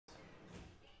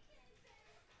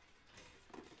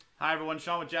Hi everyone,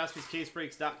 Sean with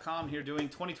JaspysCaseBreaks.com here doing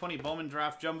 2020 Bowman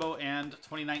Draft Jumbo and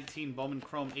 2019 Bowman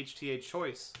Chrome HTA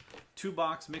Choice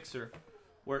 2-box mixer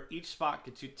where each spot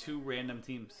gets you 2 random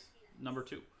teams, number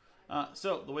 2.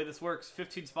 So the way this works,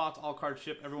 15 spots, all cards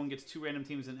ship, everyone gets 2 random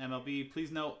teams in MLB. Please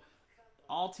note,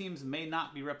 all teams may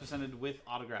not be represented with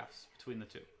autographs between the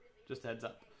 2. Just a heads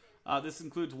up. This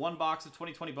includes 1 box of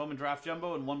 2020 Bowman Draft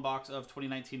Jumbo and 1 box of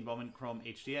 2019 Bowman Chrome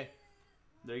HTA.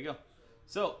 There you go.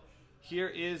 So, here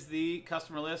is the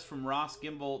customer list from Ross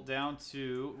Gimbel down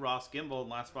to Ross Gimbel in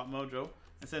Last Spot Mojo.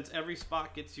 And since every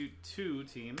spot gets you 2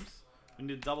 teams, we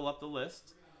need to double up the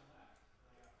list.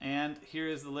 And here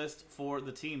is the list for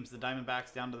the teams, the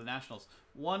Diamondbacks down to the Nationals.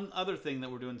 One other thing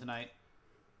that we're doing tonight,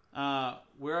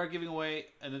 we are giving away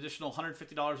an additional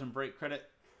 $150 in break credit.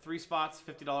 3 spots,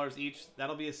 $50 each.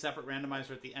 That'll be a separate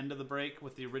randomizer at the end of the break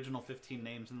with the original 15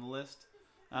 names in the list,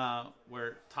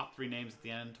 where top 3 names at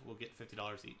the end will get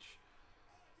 $50 each.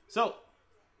 So,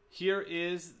 here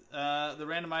is the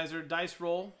randomizer dice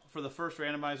roll for the first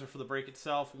randomizer for the break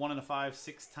itself. 1 and a 5,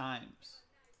 6 times.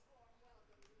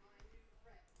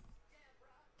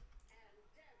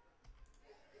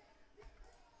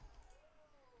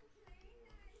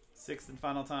 Sixth and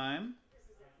final time.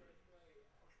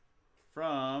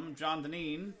 From John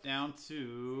Deneen down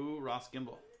to Ross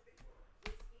Gimbel.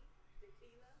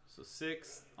 So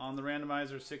 6 on the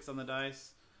randomizer, 6 on the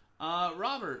dice.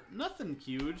 Robert, nothing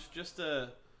huge. Just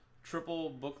a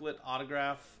triple booklet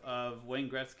autograph of Wayne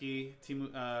Gretzky,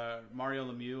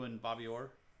 Mario Lemieux, and Bobby Orr.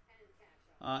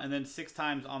 And then 6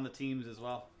 times on the teams as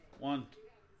well. 1,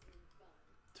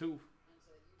 2,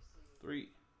 3,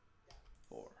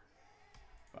 4,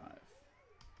 5,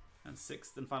 and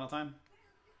 6th and final time.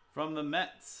 From the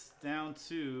Mets down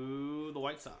to the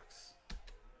White Sox.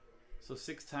 So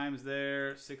 6 times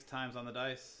there, 6 times on the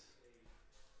dice.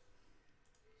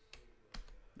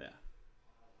 Yeah.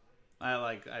 I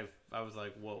was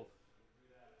like, whoa.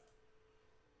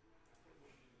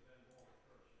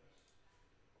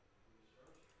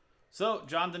 So,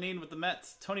 John Deneen with the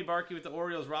Mets, Tony Barkey with the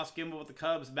Orioles, Ross Gimbel with the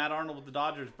Cubs, Matt Arnold with the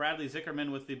Dodgers, Bradley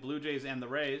Zickerman with the Blue Jays and the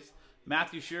Rays,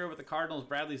 Matthew Shearer with the Cardinals,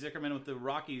 Bradley Zickerman with the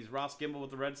Rockies, Ross Gimbel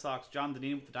with the Red Sox, John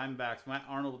Deneen with the Diamondbacks, Matt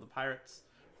Arnold with the Pirates,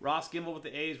 Ross Gimbel with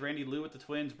the A's, Randy Liu with the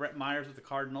Twins, Brett Myers with the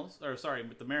Cardinals, or sorry,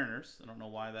 with the Mariners. I don't know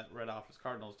why that read off as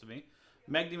Cardinals to me.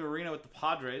 Megdy Marino with the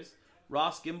Padres,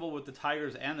 Ross Gimbel with the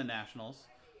Tigers and the Nationals,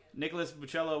 Nicholas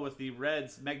Buccello with the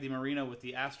Reds, Megdy Marino with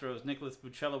the Astros, Nicholas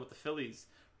Buccello with the Phillies,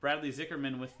 Bradley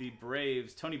Zickerman with the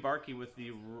Braves, Tony Barkey with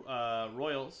the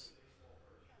Royals,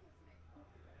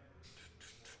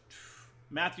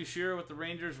 Matthew Shearer with the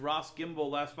Rangers, Ross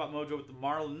Gimbel, Last Spot Mojo with the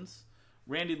Marlins,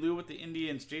 Randy Liu with the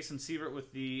Indians, Jason Sievert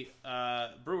with the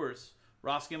Brewers,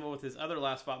 Ross Gimbel with his other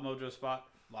Last Spot Mojo spot,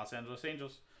 Los Angeles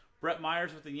Angels, Brett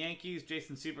Myers with the Yankees,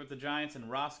 Jason Sievert with the Giants, and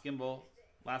Ross Gimbel,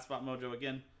 Last Spot Mojo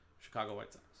again, Chicago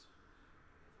White Sox.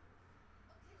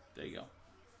 There you go.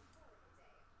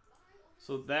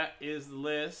 So that is the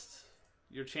list.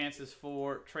 Your chances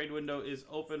for trade window is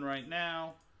open right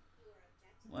now.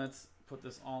 Let's put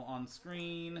this all on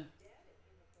screen.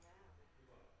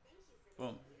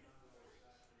 Boom.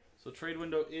 So trade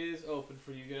window is open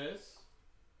for you guys.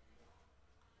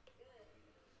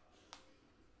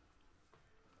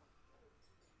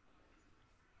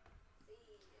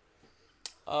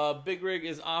 Big Rig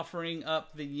is offering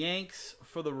up the Yanks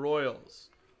for the Royals.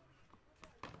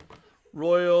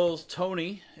 Royals,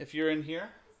 Tony, if you're in here.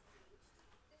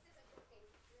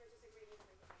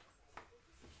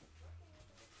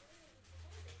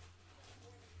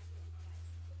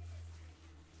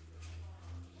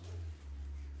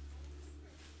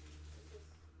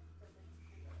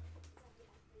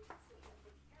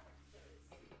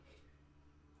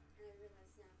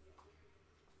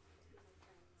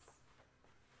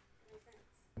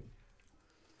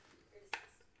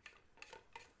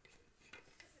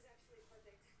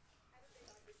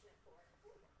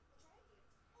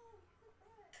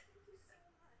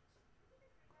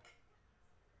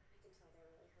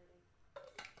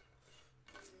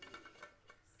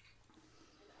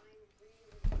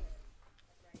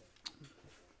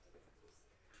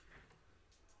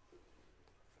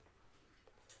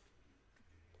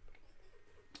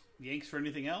 Yanks for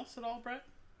anything else at all, Brett?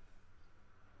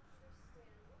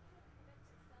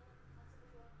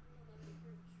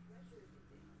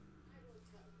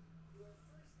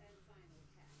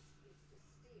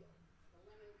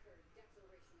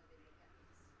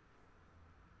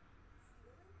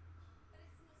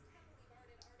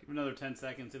 Give another 10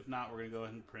 seconds. If not, we're going to go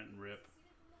ahead and print and rip.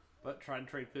 But try to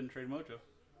trade, couldn't trade Mojo.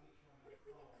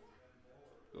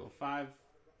 Go 5,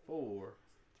 4,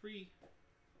 3,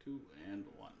 2, and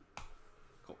 1.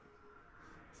 Cool.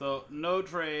 So no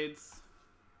trades.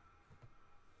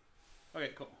 Okay,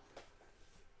 cool.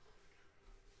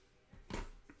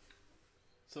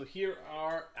 So here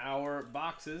are our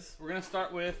boxes. We're gonna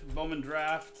start with Bowman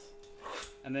Draft,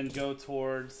 and then go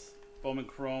towards Bowman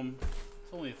Chrome.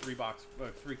 It's only a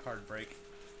 3-card break.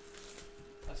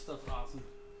 That stuff's awesome.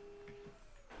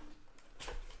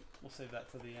 We'll save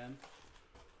that to the end.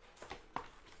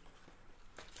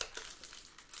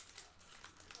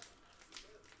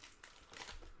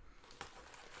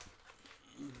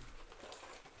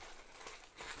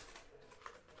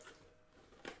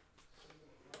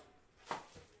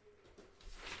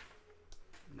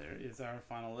 There is our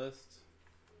final list.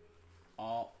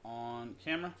 All on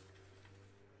camera.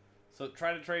 So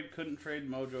try to trade, couldn't trade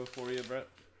Mojo for you, Brett.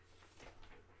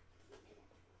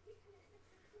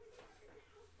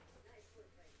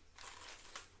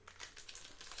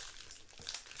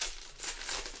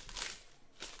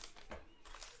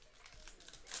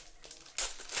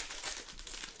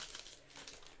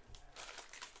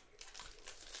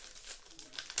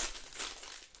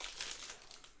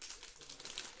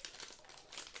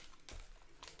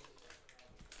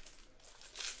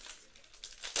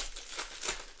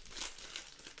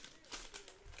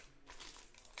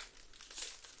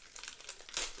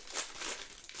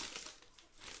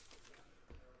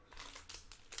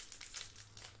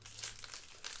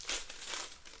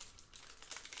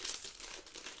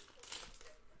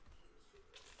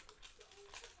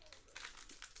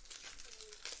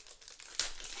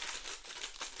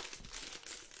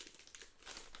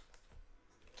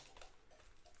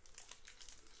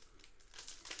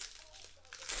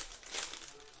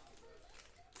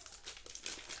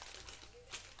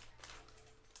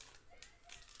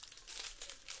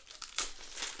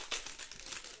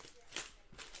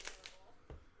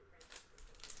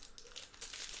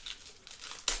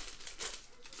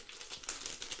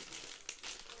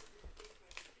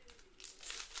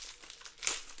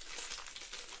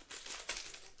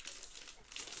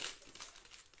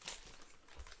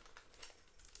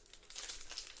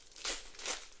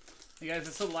 Hey guys,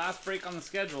 it's the last break on the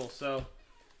schedule, so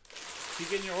keep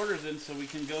getting your orders in so we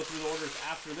can go through the orders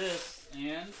after this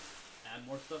and add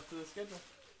more stuff to the schedule.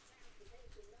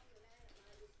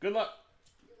 Good luck.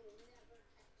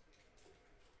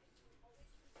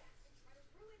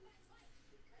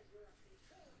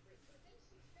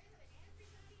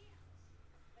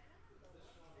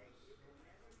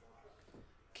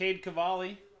 Cade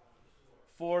Cavalli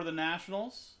for the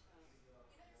Nationals.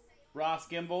 Ross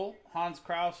Gimble, Hans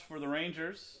Kraus for the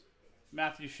Rangers,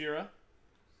 Matthew Shearer.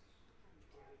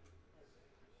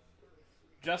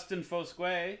 Justin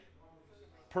Fosque,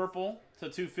 purple to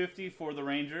 250 for the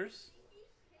Rangers,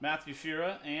 Matthew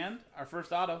Shearer. And our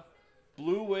first auto,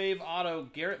 Blue Wave auto,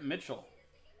 Garrett Mitchell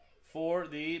for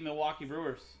the Milwaukee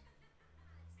Brewers.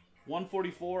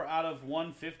 144 out of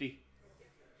 150.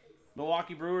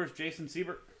 Milwaukee Brewers, Jason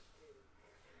Siebert.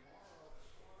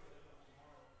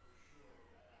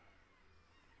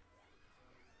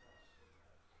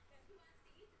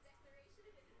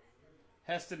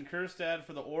 Heston Kjerstad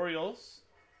for the Orioles,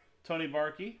 Tony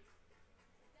Barkey.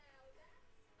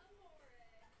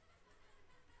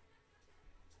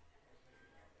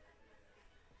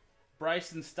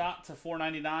 Bryson Stott to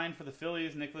 499 for the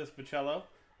Phillies, Nicholas Bocello.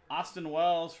 Austin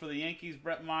Wells for the Yankees,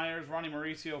 Brett Myers. Ronnie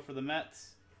Mauricio for the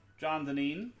Mets, John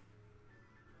Dineen.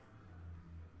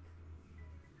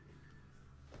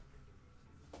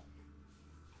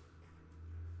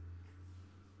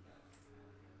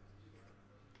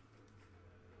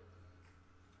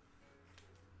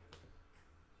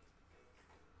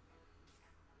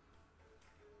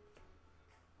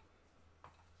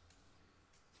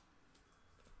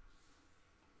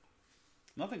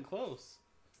 Nothing close.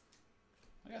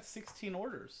 I got 16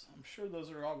 orders. I'm sure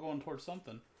those are all going towards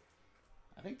something.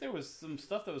 I think there was some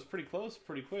stuff that was pretty close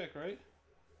pretty quick, right?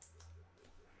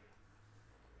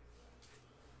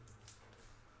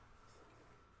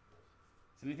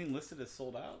 Is anything listed as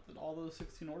sold out that all those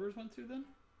 16 orders went through then?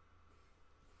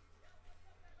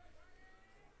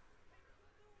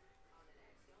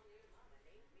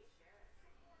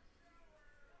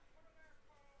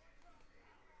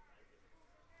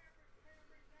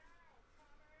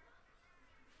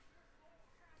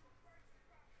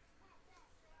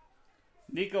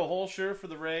 Nico Holscher for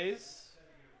the Rays.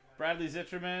 Bradley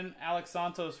Zitterman. Alex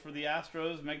Santos for the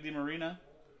Astros. Meg DiMarina.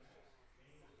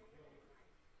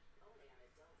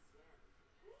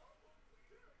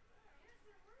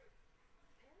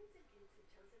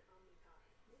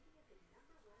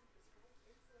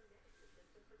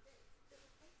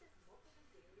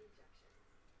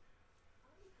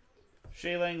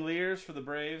 Shea Langeliers for the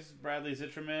Braves. Bradley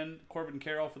Zitterman. Corbin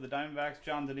Carroll for the Diamondbacks.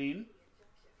 John Deneen.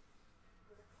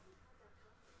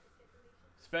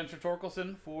 Spencer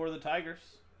Torkelson for the Tigers.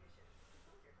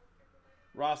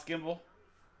 Ross Gimble.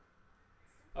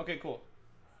 Okay, cool.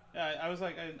 Yeah, I was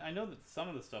like, I know that some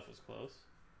of the stuff was close.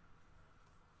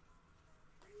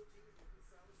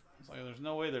 It's like, there's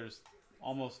no way there's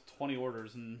almost 20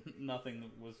 orders and nothing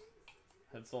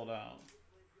had sold out.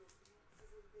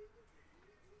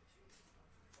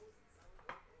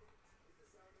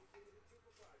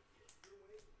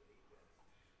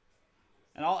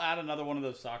 And I'll add another one of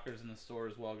those sockers in the store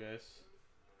as well, guys.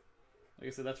 Like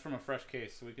I said, that's from a fresh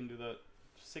case, so we can do that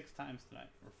 6 times tonight,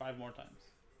 or 5 more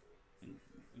times,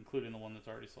 including the one that's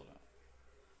already sold out.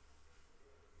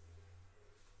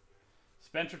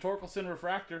 Spencer Torkelson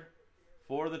refractor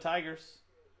for the Tigers.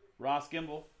 Ross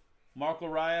Gimble. Marco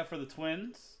Raya for the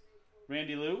Twins.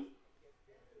 Randy Lou.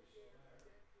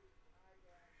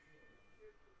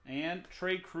 And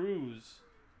Trey Cruz.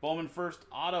 Bowman first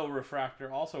auto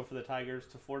refractor also for the Tigers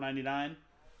to $4.99.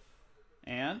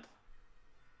 And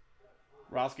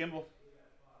Ross Gimble.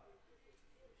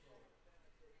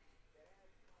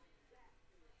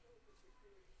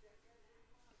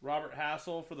 Robert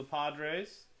Hassel for the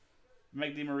Padres.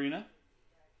 Meg DiMarina.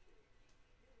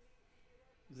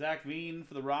 Zach Veen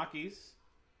for the Rockies.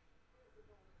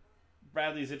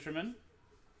 Bradley Zitterman.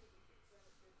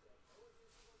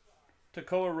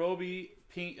 Takoa Roby,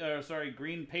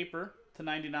 green paper to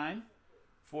 99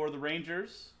 for the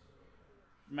Rangers.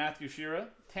 Matthew Shira.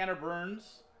 Tanner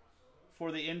Burns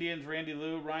for the Indians. Randy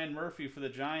Lou. Ryan Murphy for the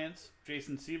Giants.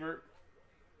 Jason Siebert.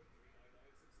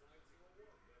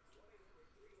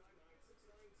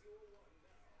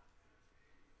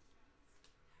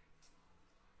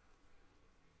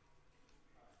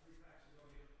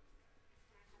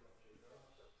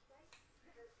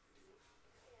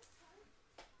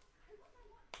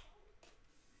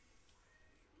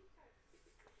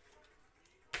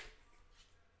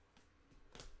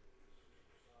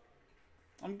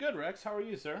 I'm good, Rex. How are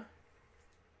you, sir?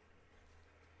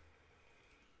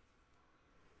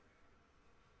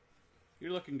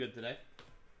 You're looking good today.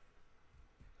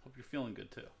 Hope you're feeling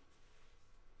good, too.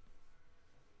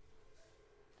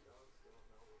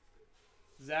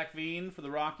 Zach Veen for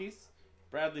the Rockies.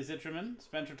 Bradley Zitterman.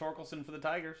 Spencer Torkelson for the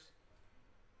Tigers.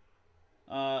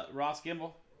 Ross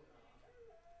Gimble.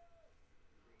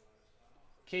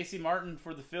 Casey Martin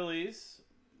for the Phillies.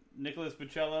 Nicholas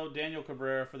Buccello, Daniel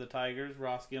Cabrera for the Tigers,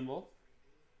 Ross Gimble.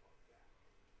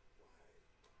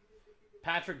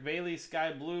 Patrick Bailey,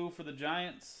 Sky Blue for the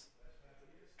Giants.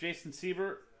 Jason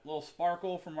Siebert, little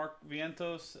sparkle for Mark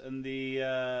Vientos and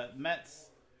the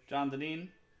Mets, John Deneen.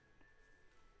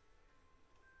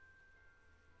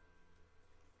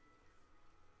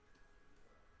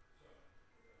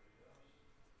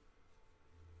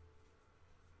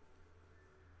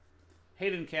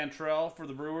 Hayden Cantrell for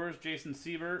the Brewers, Jason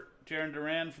Siebert, Jaron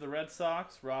Duran for the Red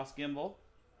Sox, Ross Gimble.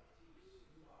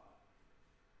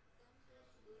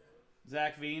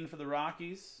 Zach Veen for the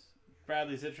Rockies,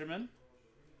 Bradley Zitterman.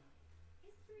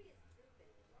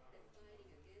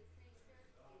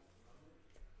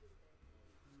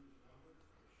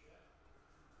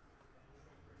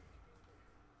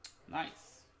 Nice.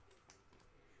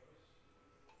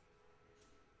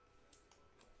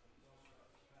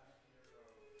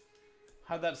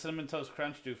 How'd that Cinnamon Toast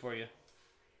Crunch do for you?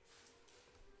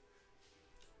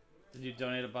 Did you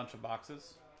donate a bunch of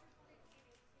boxes?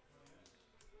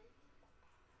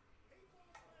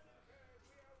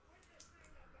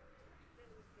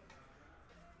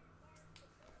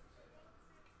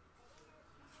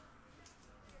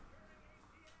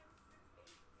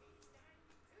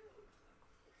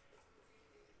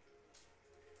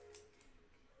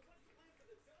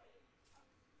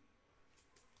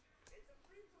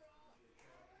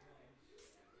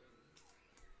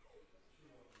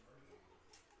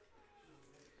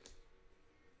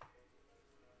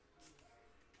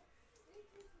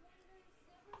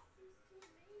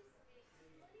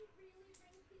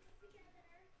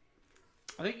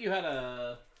 I think you had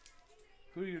a...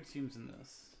 Who are your teams in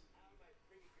this?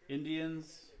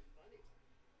 Indians?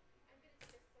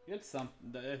 You had some...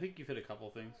 I think you've hit a couple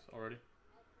things already.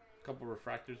 A couple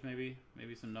refractors maybe.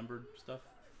 Maybe some numbered stuff.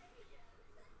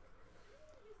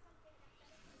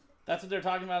 That's what they're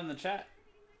talking about in the chat.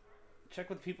 Check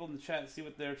with people in the chat and see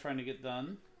what they're trying to get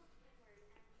done.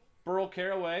 Burl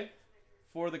Caraway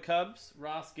for the Cubs.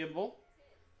 Ross Gimble.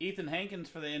 Ethan Hankins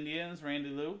for the Indians. Randy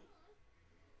Lou.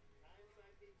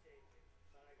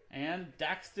 And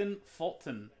Daxton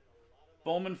Fulton.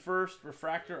 Bowman first,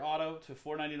 refractor auto to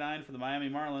 $4.99 for the Miami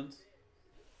Marlins.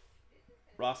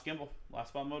 Ross Gimble, last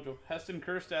spot mojo. Heston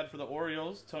Kjerstad for the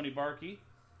Orioles, Tony Barkey.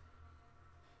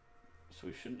 So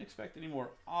we shouldn't expect any more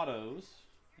autos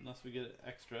unless we get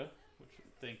extra, which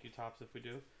thank you, Tops, if we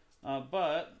do.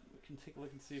 But we can take a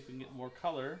look and see if we can get more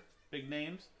color. Big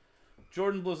names.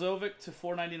 Jordan Blazovic to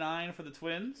 499 for the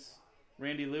Twins.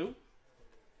 Randy Liu.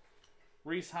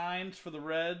 Reese Hines for the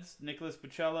Reds. Nicholas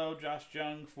Pacello. Josh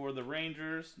Jung for the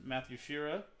Rangers. Matthew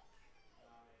Shearer.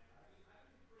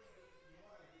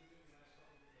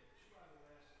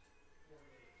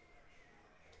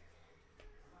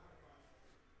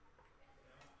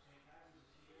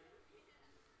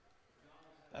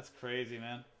 That's crazy,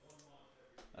 man.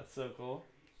 That's so cool.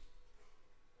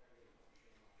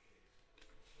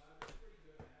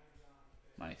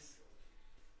 Nice.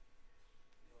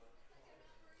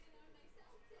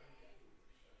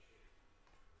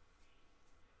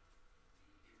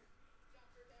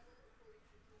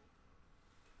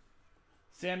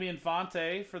 Sammy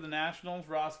Infante for the Nationals,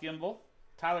 Ross Gimble.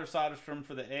 Tyler Soderstrom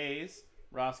for the A's,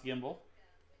 Ross Gimble.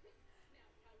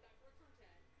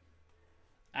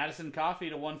 Addison Coffey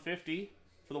to 150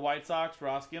 for the White Sox,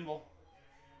 Ross Gimble.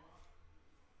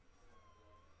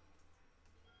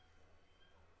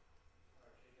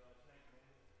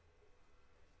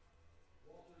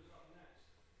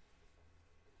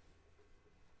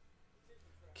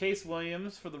 Case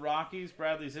Williams for the Rockies,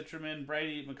 Bradley Zitterman.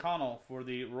 Brady McConnell for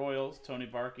the Royals, Tony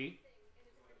Barkey.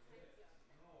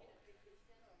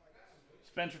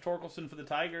 Spencer Torkelson for the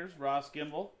Tigers, Ross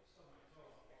Gimble.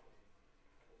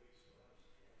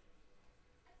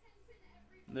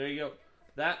 There you go.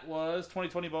 That was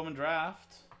 2020 Bowman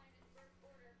Draft.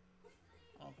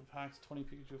 Open packs, 20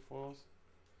 Pikachu foils.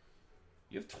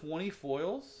 You have 20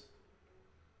 foils?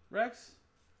 Rex?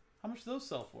 How much do those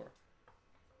sell for?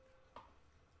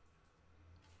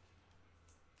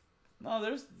 No,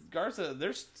 there's Garza.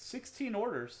 There's 16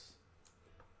 orders.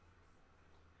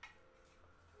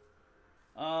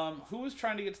 Who was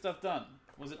trying to get stuff done?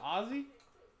 Was it Ozzy?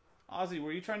 Ozzy,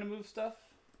 were you trying to move stuff?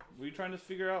 Were you trying to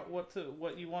figure out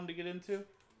what you wanted to get into?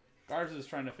 Garza's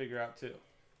trying to figure out too.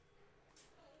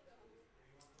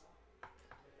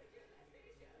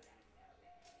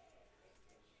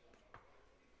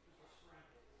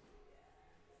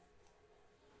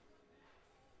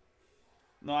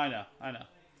 No, I know.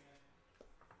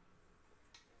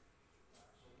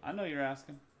 I know you're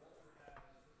asking.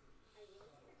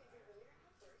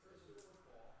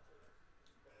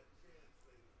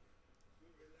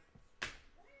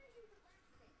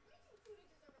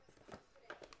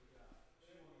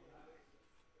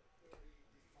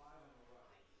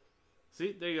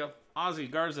 See, there you go.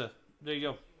 Ozzy, Garza. There you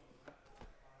go.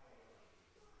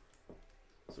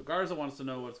 So Garza wants to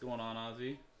know what's going on,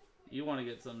 Ozzy. You want to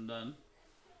get something done.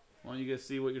 Why don't you guys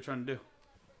see what you're trying to do?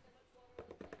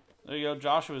 There you go.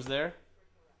 Joshua's there.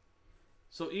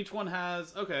 So each one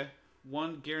has, okay,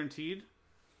 one guaranteed.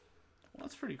 Well,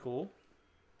 that's pretty cool.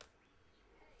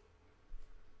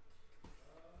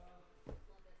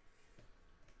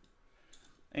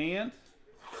 And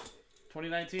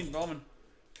 2019 Bowman.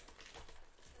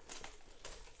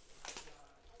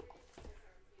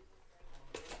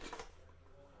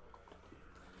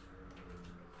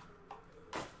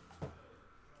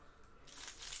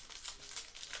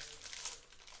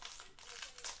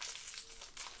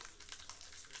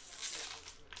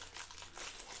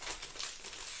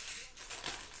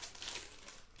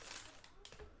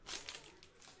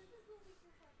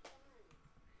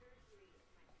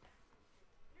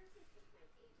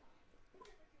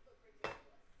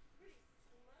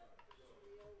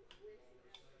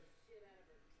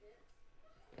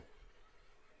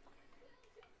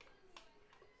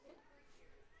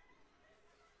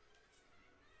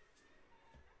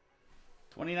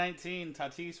 '19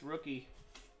 Tatis rookie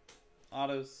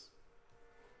autos,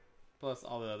 plus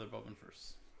all the other Bowman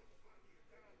firsts.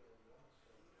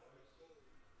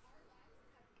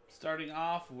 Starting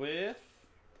off with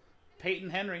Peyton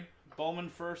Henry, Bowman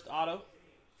first auto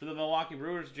for the Milwaukee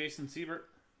Brewers, Jason Siebert.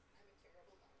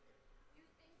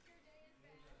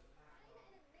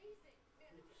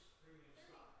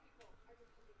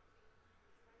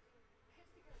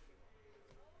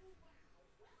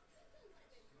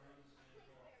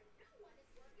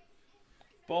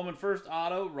 Bowman first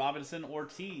auto, Robinson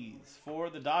Ortiz for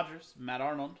the Dodgers, Matt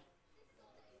Arnold.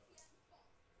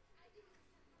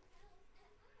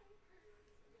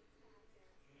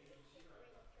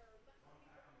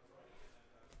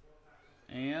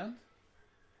 And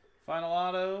final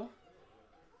auto,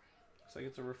 looks like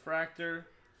it's a refractor,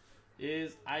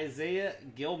 is Isaiah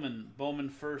Gilman, Bowman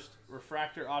first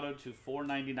refractor auto to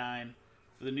 499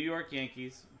 for the New York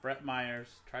Yankees, Brett Myers.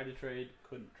 Tried to trade,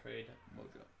 couldn't trade,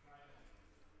 Mojo.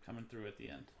 coming through at the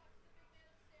end.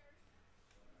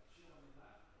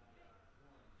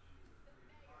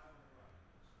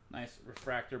 Nice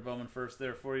refractor Bowman first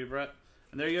there for you, Brett.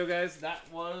 And there you go, guys. That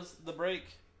was the break.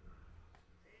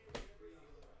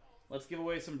 Let's give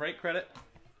away some break credit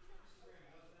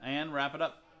and wrap it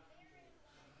up.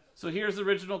 So here's the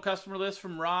original customer list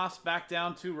from Ross back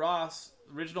down to Ross.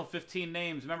 Original 15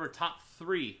 names. Remember, top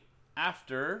 3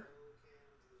 after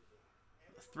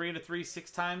 3 and a 3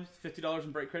 6 times, $50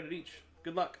 in break credit each.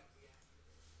 Good luck.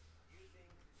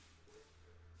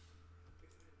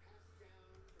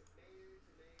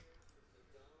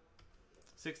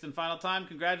 Sixth and final time.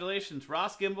 Congratulations,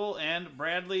 Ross Gimbel and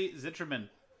Bradley Zitterman.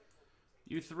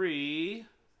 You 3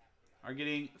 are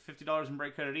getting $50 in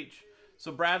break credit each.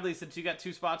 So Bradley, since you got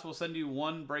 2 spots, we'll send you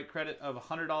 1 break credit of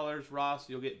 $100. Ross,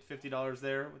 you'll get $50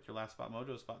 there with your last spot,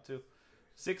 Mojo spot 2.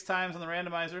 6 times on the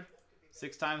randomizer,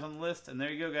 6 times on the list, and there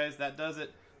you go, guys. That does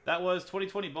it. That was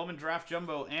 2020 Bowman Draft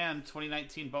Jumbo and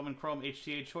 2019 Bowman Chrome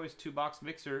HTA Choice 2-box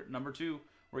mixer number 2,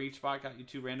 where each spot got you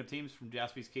 2 random teams from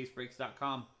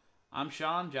JaspysCaseBreaks.com. I'm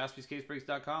Sean,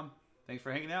 JaspysCaseBreaks.com. Thanks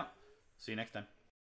for hanging out. See you next time.